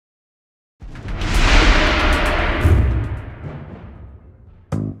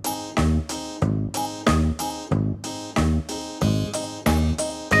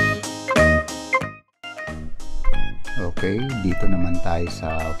tayo sa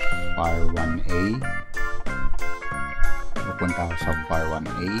FAR 1A. Pupunta ako sa FAR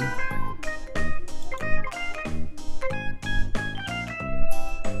 1A.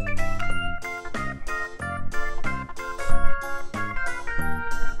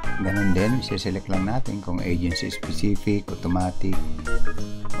 Ganun din, isi-select lang natin kung agency specific, automatic,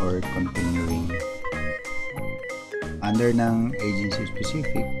 or continuing. Under ng agency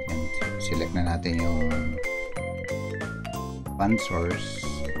specific, select na natin yung fund source.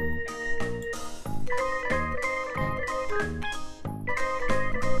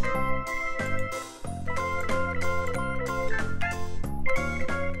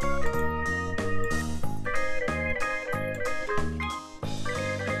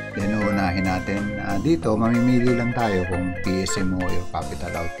 Then uunahin natin, dito mamimili lang tayo kung PSMO o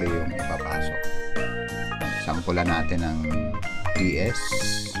capital outlay yung ipapasok. Sampulan natin ng PS.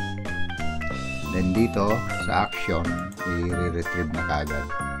 Then dito sa action, i-retrieve na kagad.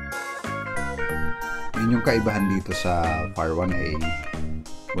 Yun yung kaibahan dito sa FAR 1A.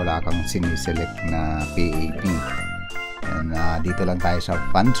 Wala kang siniselect na PAP. And, dito lang tayo sa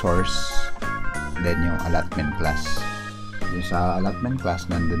fund source. Then yung allotment class. Yung sa allotment class,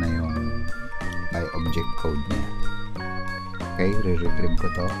 nandun na yung by object code niya. Okay, re-retrieve ko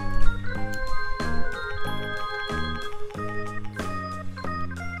to.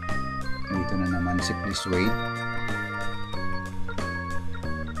 Dito na naman si please wait.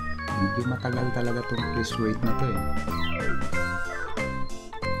 Medyo matagal talaga itong please wait na to eh.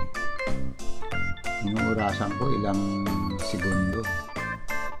 Inuurasan ko ilang segundo.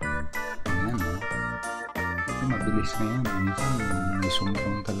 Ayan o. Ito mabilis na yan. Minsan may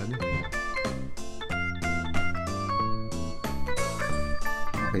sumutong talaga.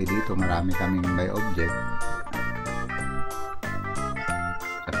 Okay, dito marami kaming by object.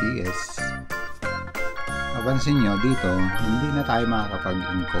 Sa PS. Mapansin nyo dito, hindi na tayo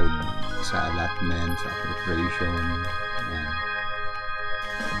makakapag-encode sa allotment, sa appropriation. Ayan.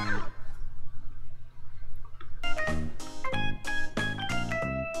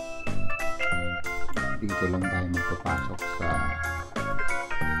 Dito lang tayo magpapasok sa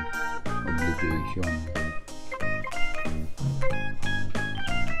obligation.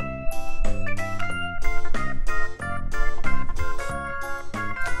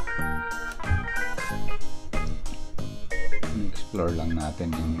 Explore lang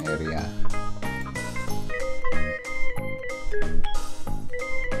natin yung area.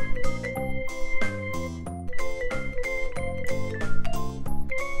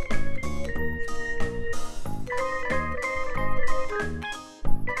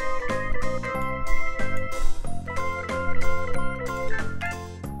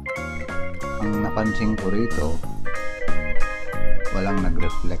 Ang napansin ko rito, walang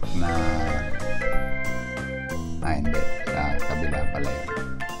nag-reflect na hindi, sa kabila pala yan.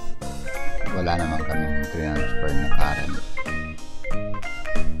 Wala naman kaming transfer na current.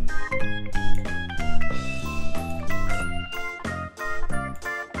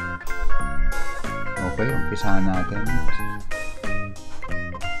 Okay, umpisahan natin.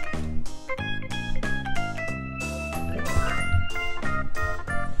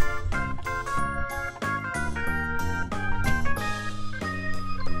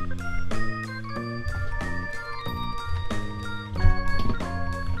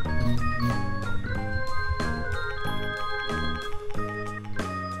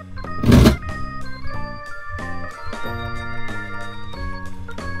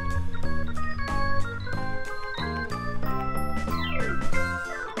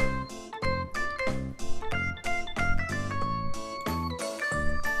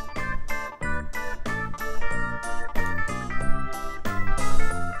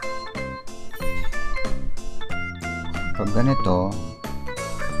 Pag ganito,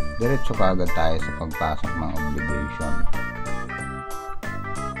 diretso kaagad tayo sa pagpasok ng obligation.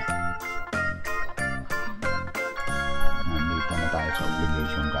 Nandito na tayo sa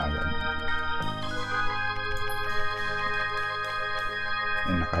obligation kaagad.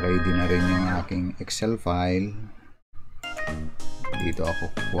 Naka-ready na rin yung aking Excel file. Dito ako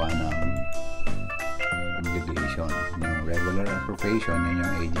kukuha ng obligation. Yung regular appropriation, yun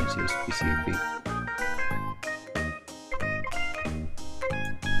yung agency specific.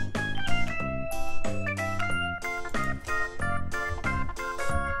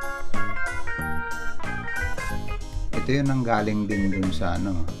 Ito yun ang galing din dun sa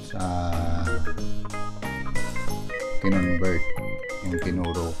sa kinonvert, yung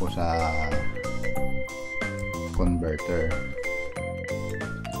tinuro ko sa converter.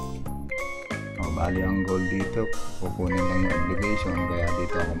 Bali ang goal dito, kukunin lang yung obligation, kaya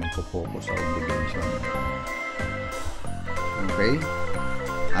dito ako magpo-focus sa obligation. Okay. Okay?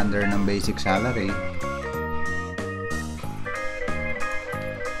 Under ng basic salary,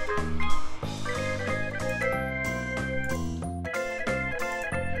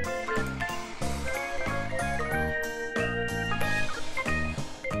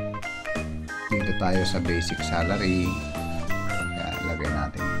 dito tayo sa basic salary. Kaya lagay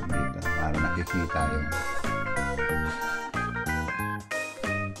natin dito para nakikita yung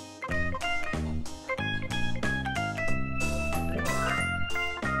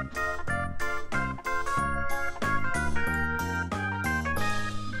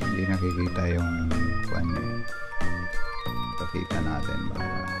hindi nakikita yung ano, pakita natin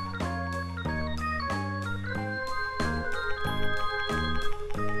para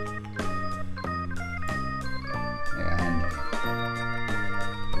ayan.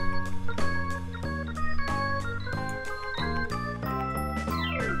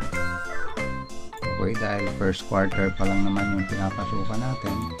 Okay, dahil first quarter pa lang naman yung pinapasukan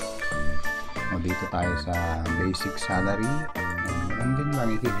natin, o dito tayo sa basic salary. Ganun din lang,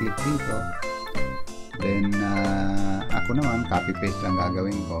 i-click dito. Then ako naman copy paste lang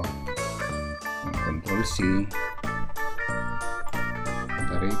gagawin ko. Control C,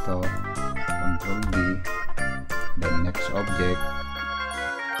 ito rito, Control V, then next object,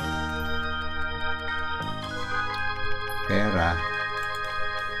 pera,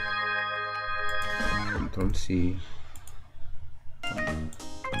 Control C,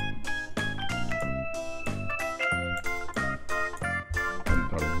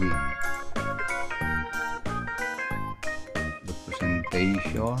 Control V,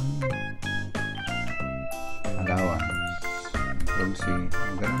 representation, allowance, Control C.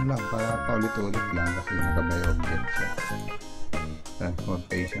 Ganun lang, para paulit-ulit lang kasi nakabay object siya.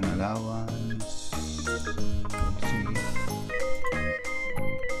 Transportation allowance, Control C,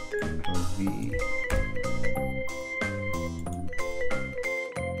 Control V,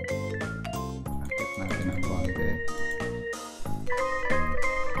 akit natin ang konti.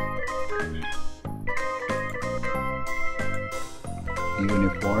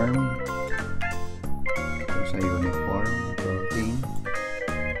 Uniform, ito sa uniform, clothing.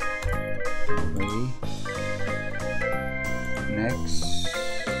 Okay, next,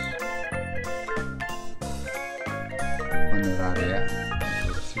 honoraria.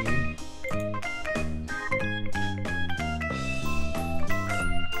 Let's see.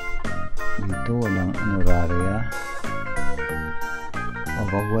 Dito walang honoraria. O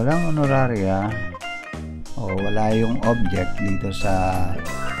pag walang honoraria, o wala yung object dito sa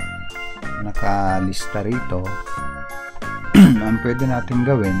nakalista rito, ang pwede natin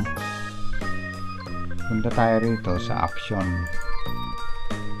gawin, punta tayo rito sa action.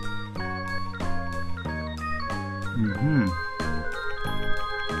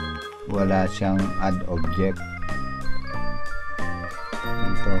 Wala siyang add object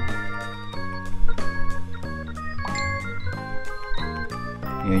dito.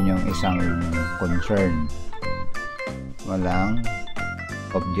 Yun yung isang concern, walang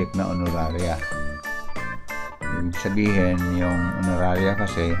object na honoraria. Ibig sabihin yung honoraria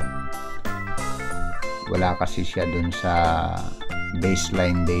kasi wala kasi siya dun sa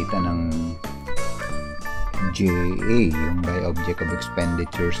baseline data ng JA, yung by object of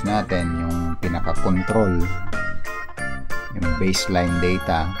expenditures natin, yung pinaka-control, yung baseline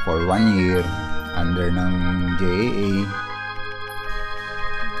data for 1 year under ng JA,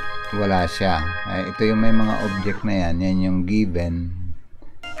 wala siya. Ito yung may mga object na yan, yan yung given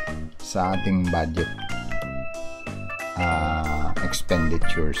sa ating budget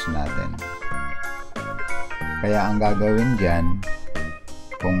expenditures natin. Kaya ang gagawin dyan,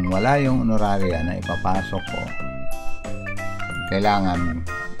 kung wala yung honoraria na ipapasok ko, kailangan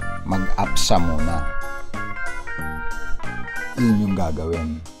mag-APSA muna. Yun yung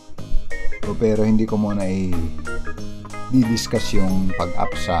gagawin. Pero hindi ko muna i-discuss yung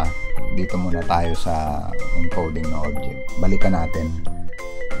pag-APSA. Dito muna tayo sa encoding na object. Balikan natin.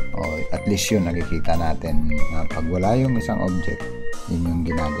 At least yun, nakikita natin na pag wala yung isang object, yun yung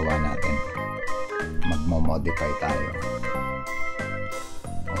ginagawa natin. Magmo-modify tayo.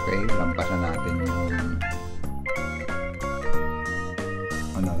 Okay, lampasan natin yung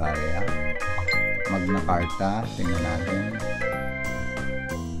honoraria. Magna Carta, tingnan natin.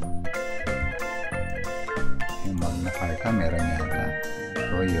 Yung Magna Carta, meron yata.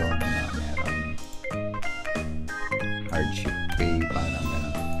 So, yun na meron. Hardship pay, parang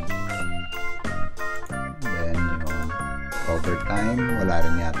gano'n. Then, yung overtime, wala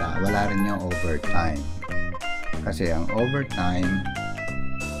rin yata. Wala rin yung overtime. Kasi ang overtime,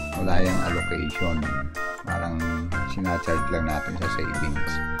 wala yung allocation. Parang sinacharge lang natin sa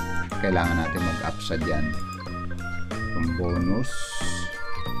savings. Kailangan natin mag-APSA dyan. Itong bonus.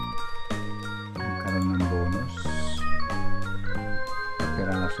 Magkaroon ng bonus.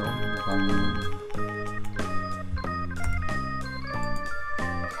 Piraso. Mukhang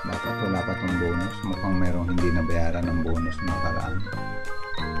dapat wala pa itong bonus. Mukhang merong hindi nabayaran ng bonus na nakaraan.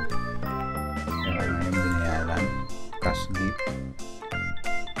 Kaya ngayon binayaran. Cash gift.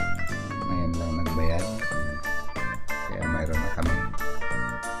 Ngayon lang nagbayad. Kaya mayroon na kami.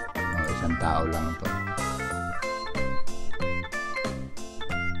 Isang tao lang ito.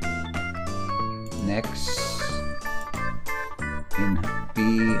 Next. In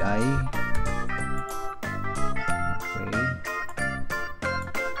PI. Okay.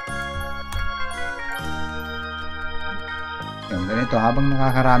 Yung ganito, habang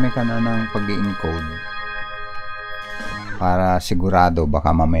nakakarami ka na ng pag-i-encode, para sigurado baka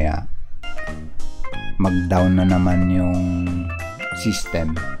mamaya mag-down na naman yung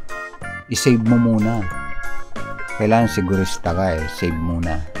system, i-save mo muna. Kailangan sigurista ka save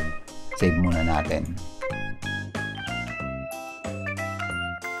muna natin.